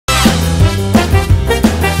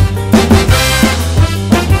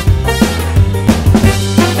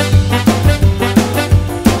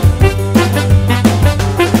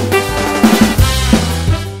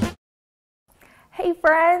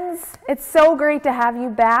It's so great to have you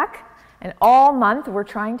back. And all month we're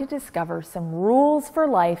trying to discover some rules for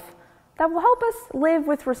life that will help us live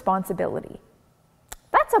with responsibility.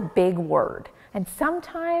 That's a big word, and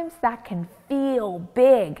sometimes that can feel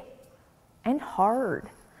big and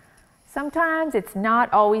hard. Sometimes it's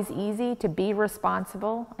not always easy to be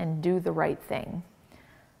responsible and do the right thing.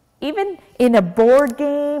 Even in a board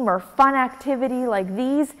game or fun activity like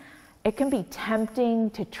these, it can be tempting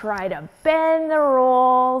to try to bend the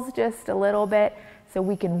rules just a little bit so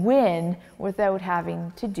we can win without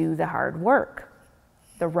having to do the hard work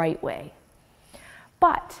the right way.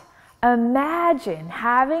 But imagine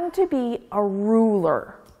having to be a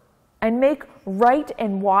ruler and make right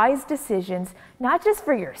and wise decisions, not just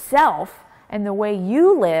for yourself and the way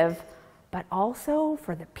you live, but also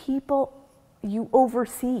for the people you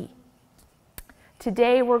oversee.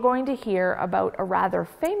 Today we're going to hear about a rather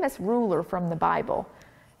famous ruler from the Bible.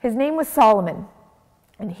 His name was Solomon,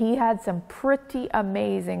 and he had some pretty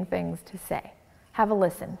amazing things to say. Have a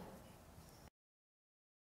listen.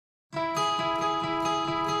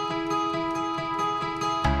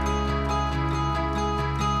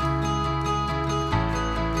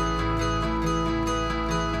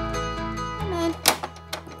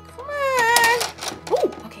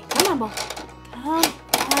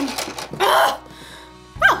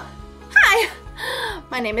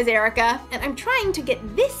 My name is Erica, and I'm trying to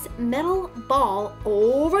get this metal ball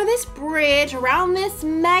over this bridge, around this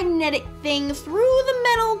magnetic thing, through the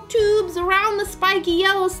metal tubes, around the spiky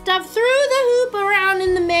yellow stuff, through the hoop, around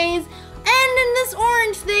in the maze, and in this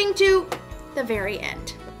orange thing to the very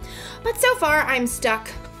end. But so far, I'm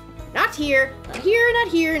stuck. Not here, not here, not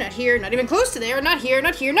here, not here, not even close to there, not here,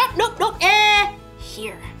 not here, nope,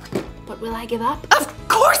 here. But will I give up? Of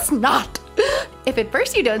course not! If at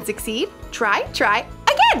first you don't succeed, try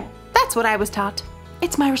again. That's what I was taught.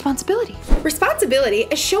 It's my responsibility. Responsibility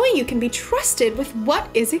is showing you can be trusted with what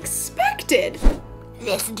is expected.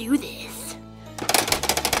 Let's do this.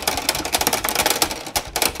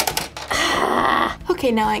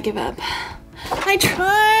 Okay, now I give up. I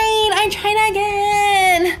tried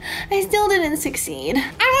again. I still didn't succeed.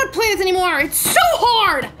 I won't play this anymore. It's so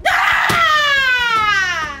hard.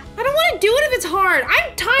 I don't want to do it if it's hard.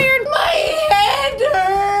 I'm tired. My head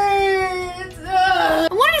hurts. I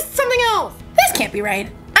want to do something else. This can't be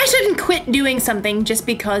right. I shouldn't quit doing something just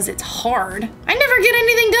because it's hard. I never get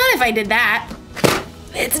anything done if I did that.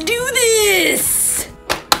 Let's do this.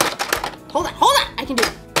 Hold on. I can do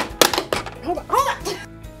it. Hold on.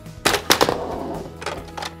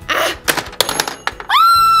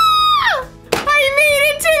 I made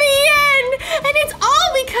it to the end, and it's all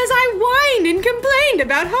because I whined and complained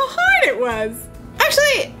about how hard it was.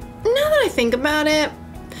 Actually, now that I think about it,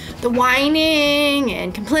 the whining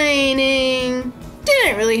and complaining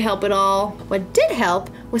didn't really help at all. What did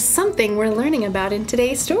help was something we're learning about in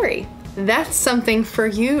today's story. That's something for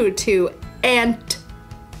you to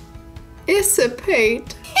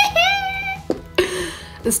anticipate.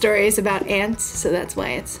 The story is about ants, so that's why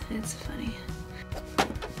it's funny.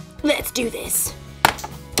 Let's do this.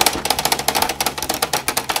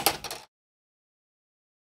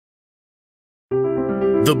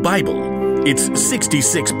 The Bible. It's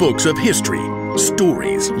 66 books of history,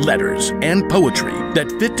 stories, letters, and poetry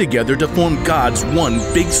that fit together to form God's one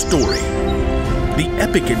big story. The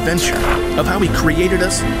epic adventure of how He created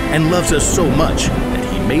us and loves us so much that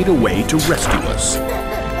He made a way to rescue us.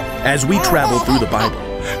 As we travel through the Bible,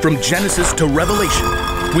 from Genesis to Revelation,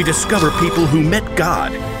 we discover people who met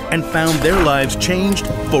God and found their lives changed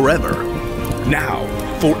forever. Now,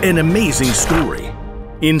 for an amazing story,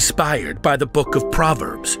 inspired by the book of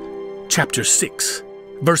Proverbs, chapter 6,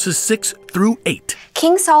 verses 6 through 8.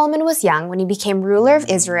 King Solomon was young when he became ruler of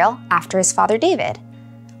Israel after his father David.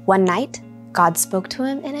 One night, God spoke to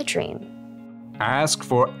him in a dream. Ask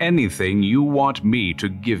for anything you want me to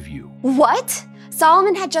give you. What?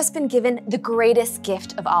 Solomon had just been given the greatest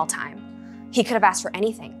gift of all time. He could have asked for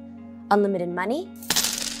anything. Unlimited money,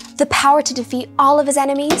 the power to defeat all of his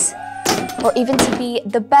enemies, or even to be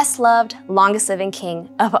the best-loved, longest-living king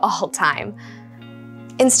of all time.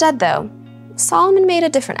 Instead, though, Solomon made a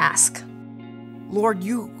different ask. Lord,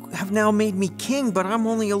 you have now made me king, but I'm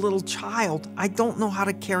only a little child. I don't know how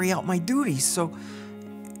to carry out my duties, so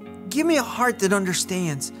give me a heart that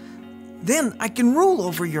understands. Then I can rule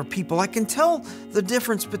over your people. I can tell the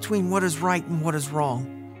difference between what is right and what is wrong.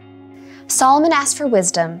 Solomon asked for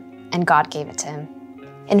wisdom, and God gave it to him.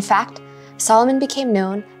 In fact, Solomon became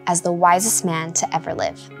known as the wisest man to ever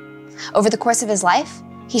live. Over the course of his life,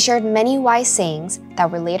 he shared many wise sayings that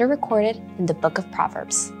were later recorded in the book of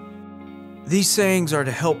Proverbs. These sayings are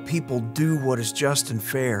to help people do what is just and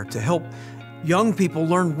fair, to help Young people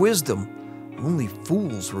learn wisdom. Only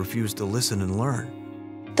fools refuse to listen and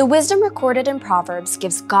learn. The wisdom recorded in Proverbs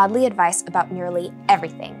gives godly advice about nearly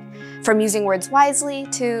everything, from using words wisely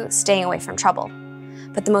to staying away from trouble.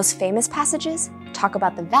 But the most famous passages talk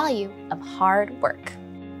about the value of hard work.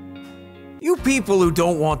 You people who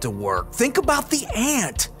don't want to work, think about the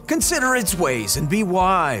ant. Consider its ways and be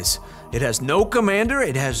wise. It has no commander,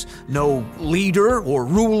 it has no leader or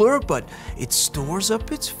ruler, but it stores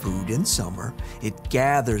up its food in summer. It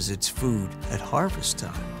gathers its food at harvest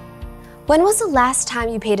time. When was the last time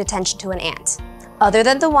you paid attention to an ant, other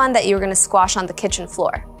than the one that you were going to squash on the kitchen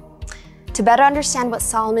floor? To better understand what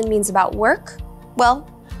Solomon means about work, well,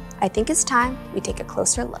 I think it's time we take a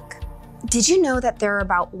closer look. Did you know that there are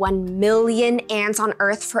about 1 million ants on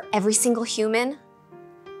Earth for every single human?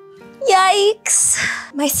 Yikes!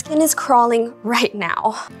 My skin is crawling right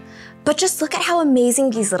now. But just look at how amazing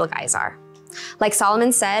these little guys are. Like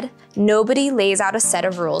Solomon said, nobody lays out a set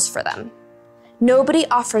of rules for them. Nobody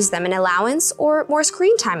offers them an allowance or more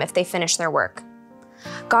screen time if they finish their work.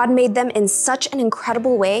 God made them in such an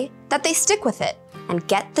incredible way that they stick with it and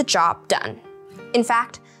get the job done. In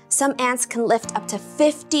fact, some ants can lift up to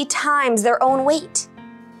 50 times their own weight.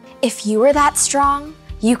 If you were that strong,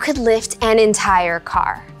 you could lift an entire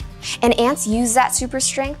car. And ants use that super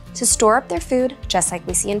strength to store up their food, just like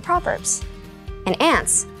we see in Proverbs. And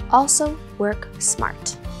ants also work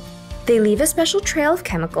smart. They leave a special trail of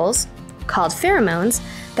chemicals, called pheromones,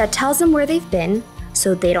 that tells them where they've been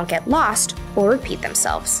so they don't get lost or repeat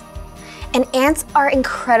themselves. And ants are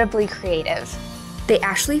incredibly creative. They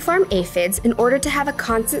actually farm aphids in order to have a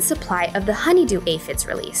constant supply of the honeydew aphids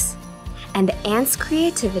release. And the ants'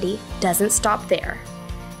 creativity doesn't stop there.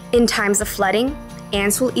 In times of flooding,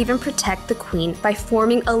 ants will even protect the queen by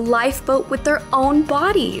forming a lifeboat with their own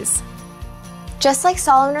bodies. Just like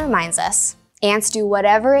Solomon reminds us, ants do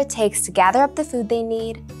whatever it takes to gather up the food they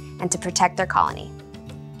need and to protect their colony.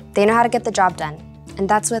 They know how to get the job done, and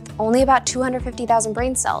that's with only about 250,000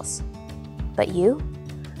 brain cells. But you?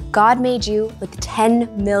 God made you with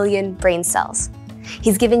 10 million brain cells.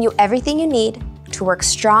 He's given you everything you need to work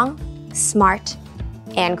strong, smart,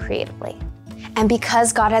 and creatively. And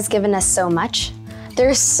because God has given us so much,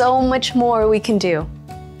 there's so much more we can do.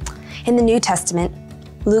 In the New Testament,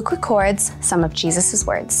 Luke records some of Jesus'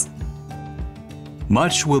 words.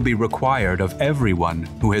 Much will be required of everyone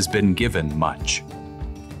who has been given much.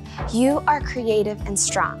 You are creative and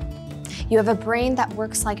strong. You have a brain that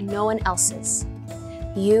works like no one else's.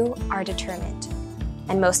 You are determined.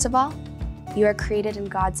 And most of all, you are created in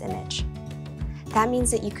God's image. That means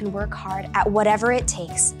that you can work hard at whatever it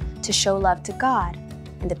takes to show love to God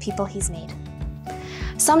and the people He's made.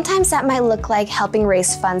 Sometimes that might look like helping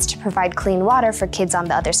raise funds to provide clean water for kids on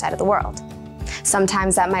the other side of the world.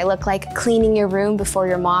 Sometimes that might look like cleaning your room before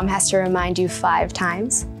your mom has to remind you 5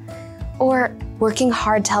 times. Or working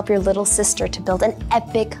hard to help your little sister to build an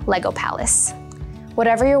epic Lego palace.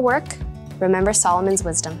 Whatever your work, remember Solomon's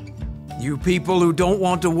wisdom. You people who don't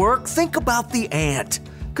want to work, think about the ant.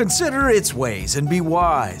 Consider its ways and be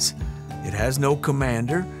wise. It has no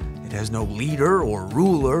commander, it has no leader or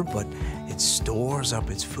ruler, but it stores up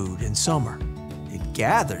its food in summer. It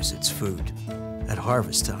gathers its food at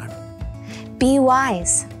harvest time. Be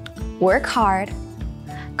wise. Work hard.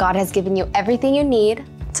 God has given you everything you need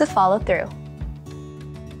to follow through.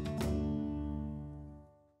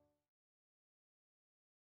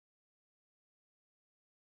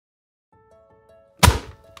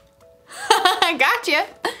 I gotcha.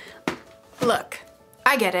 Look,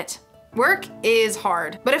 I get it. Work is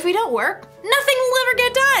hard, but if we don't work, nothing will ever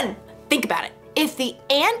get done. Think about it. If the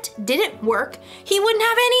ant didn't work, he wouldn't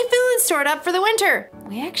have any food stored up for the winter.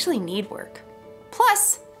 We actually need work.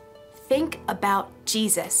 Plus, think about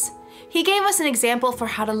Jesus. He gave us an example for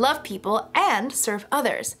how to love people and serve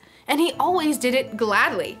others, and he always did it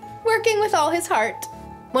gladly, working with all his heart.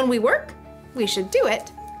 When we work, we should do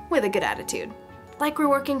it with a good attitude. Like we're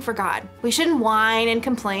working for God. We shouldn't whine and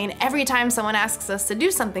complain every time someone asks us to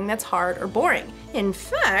do something that's hard or boring. In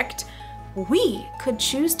fact, we could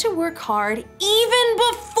choose to work hard even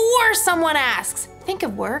before someone asks. Think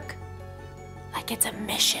of work like it's a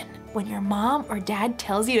mission. When your mom or dad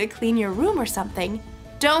tells you to clean your room or something,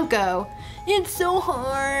 don't go, "It's so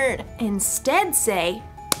hard." Instead say,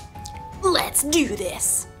 "Let's do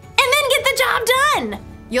this." And then get the job done.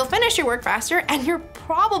 You'll finish your work faster and you'll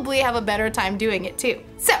probably have a better time doing it too.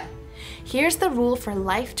 So, here's the rule for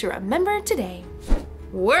life to remember today.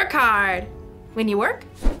 Work hard. When you work,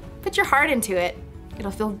 put your heart into it.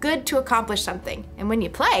 It'll feel good to accomplish something. And when you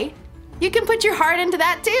play, you can put your heart into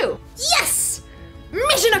that too. Yes!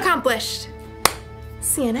 Mission accomplished!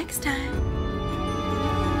 See you next time.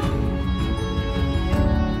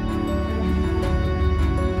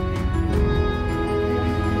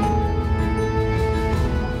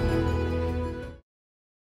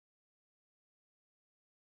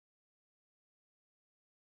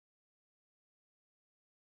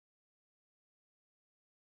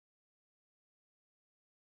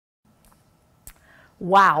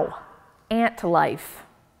 Wow, ant life.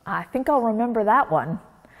 I think I'll remember that one.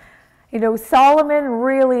 You know, Solomon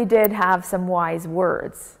really did have some wise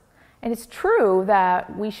words. And it's true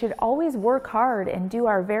that we should always work hard and do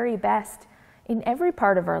our very best in every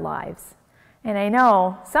part of our lives. And I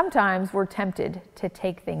know sometimes we're tempted to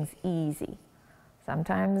take things easy.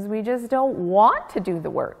 Sometimes we just don't want to do the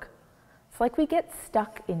work. It's like we get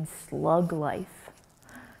stuck in slug life.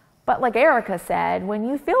 But like Erica said, when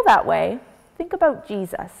you feel that way, think about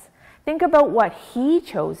Jesus. Think about what he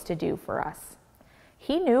chose to do for us.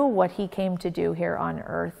 He knew what he came to do here on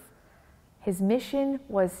earth. His mission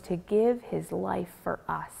was to give his life for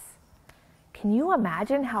us. Can you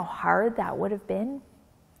imagine how hard that would have been?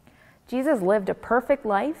 Jesus lived a perfect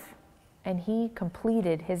life, and he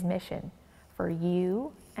completed his mission for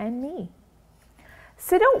you and me.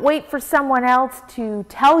 So don't wait for someone else to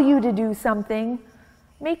tell you to do something.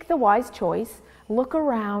 Make the wise choice. Look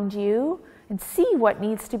around you and see what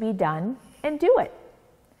needs to be done and do it.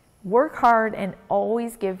 Work hard and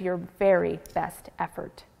always give your very best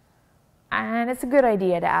effort. And it's a good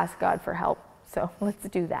idea to ask God for help, so let's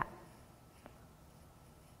do that.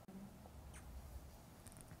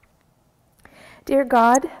 Dear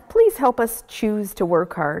God, please help us choose to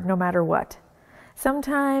work hard no matter what.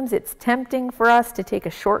 Sometimes it's tempting for us to take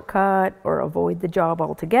a shortcut or avoid the job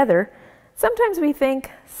altogether. Sometimes we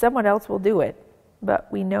think someone else will do it, but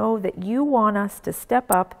we know that you want us to step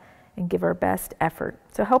up and give our best effort.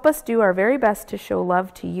 So help us do our very best to show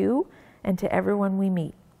love to you and to everyone we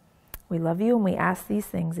meet. We love you and we ask these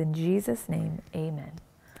things in Jesus' name, amen.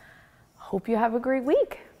 Hope you have a great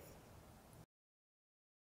week.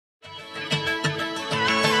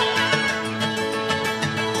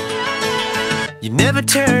 You never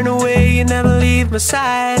turn away, you never leave my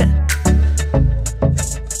side.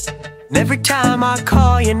 And every time I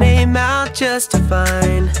call your name out just to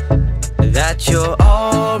find that you're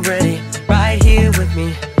already right here with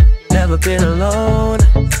me, never been alone.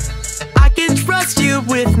 I can trust you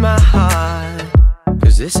with my heart,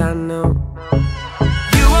 'cause this I know.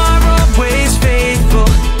 You are always faithful,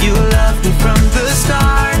 you love me from the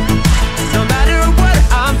start. No matter what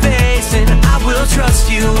I'm facing, I will trust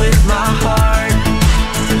you with my heart.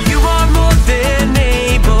 You are more than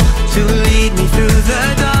able to lead me through the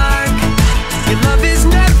dark. Your love is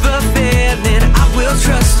never failing, I will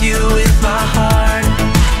trust you with my heart.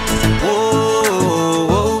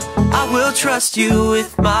 Whoa, I will trust you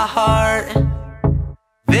with my heart.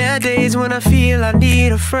 There are days when I feel I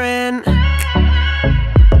need a friend,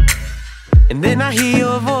 and then I hear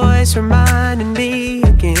your voice reminding me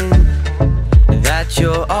again that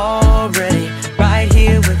you're already right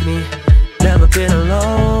here with me, never been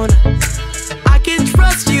alone. I can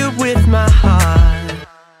trust you with my heart,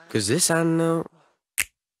 'cause this I know.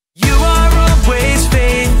 You are always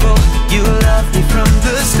faithful, you love me from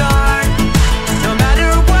the start. No matter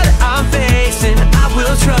what I'm facing, I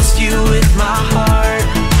will trust you with my heart.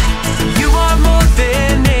 You are more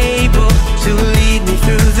than able to lead me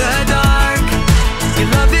through the dark. Your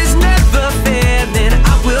love is never failing,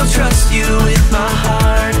 I will trust you with my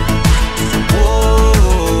heart.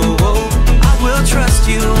 Whoa, I will trust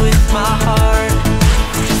you with my heart.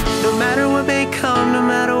 No matter what may come, no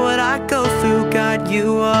matter what I go through, God,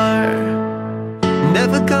 you are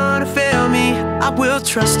never gonna fail me, I will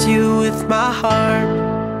trust you with my heart.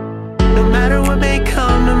 No matter what may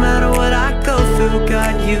come, no matter what I go through,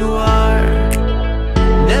 God, you are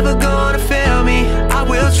never gonna fail me, I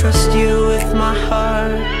will trust you with my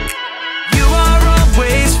heart. You are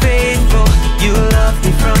always faithful, you love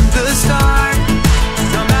me from the start.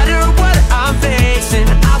 No matter what I'm facing,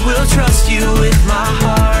 I will trust you with my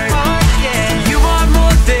heart. You are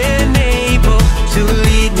more than able to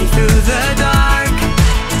lead me through the dark.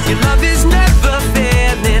 Your love is never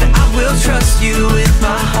failing, I will trust you with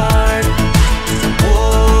my heart.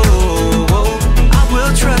 Whoa, I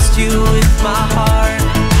will trust you with my heart.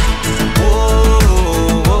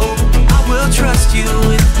 Whoa, I will trust you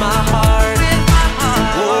with my heart.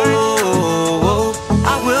 Whoa,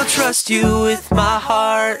 I will trust you with my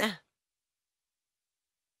heart.